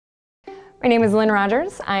My name is Lynn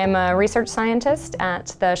Rogers. I am a research scientist at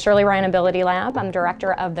the Shirley Ryan Ability Lab. I'm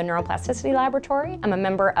director of the Neuroplasticity Laboratory. I'm a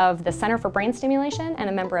member of the Center for Brain Stimulation and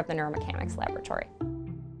a member of the Neuromechanics Laboratory.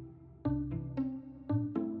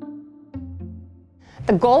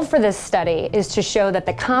 The goal for this study is to show that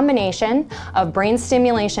the combination of brain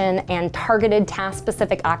stimulation and targeted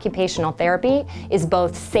task-specific occupational therapy is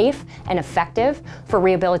both safe and effective for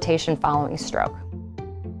rehabilitation following stroke.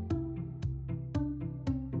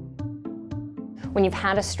 When you've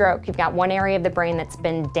had a stroke, you've got one area of the brain that's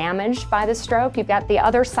been damaged by the stroke, you've got the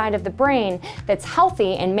other side of the brain that's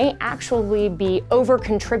healthy and may actually be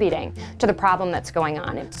over-contributing to the problem that's going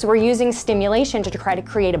on. So we're using stimulation to try to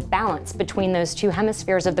create a balance between those two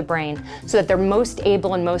hemispheres of the brain so that they're most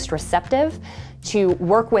able and most receptive to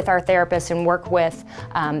work with our therapists and work with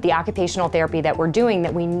the occupational therapy that we're doing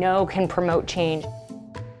that we know can promote change.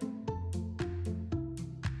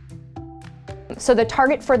 So the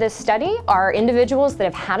target for this study are individuals that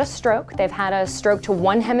have had a stroke. They've had a stroke to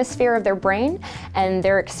one hemisphere of their brain, and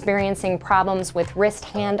they're experiencing problems with wrist,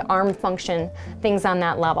 hand, arm function, things on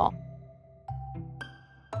that level.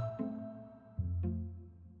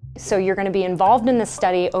 So you're going to be involved in this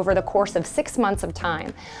study over the course of 6 months of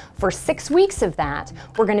time. For 6 weeks of that,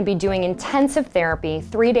 we're going to be doing intensive therapy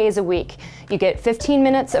 3 days a week. You get 15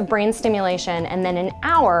 minutes of brain stimulation and then an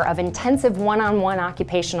hour of intensive one-on-one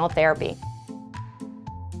occupational therapy.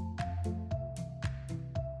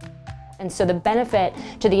 And so the benefit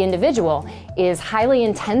to the individual is highly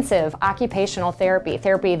intensive occupational therapy,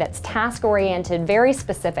 therapy that's task-oriented, very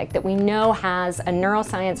specific, that we know has a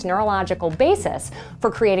neuroscience, neurological basis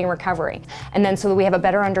for creating recovery. And then so that we have a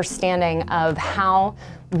better understanding of how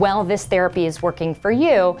well this therapy is working for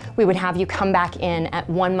you, we would have you come back in at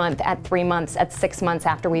 1 month, at 3 months, at 6 months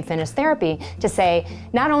after we finish therapy to say,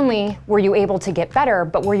 not only were you able to get better,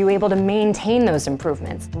 but were you able to maintain those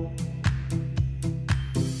improvements?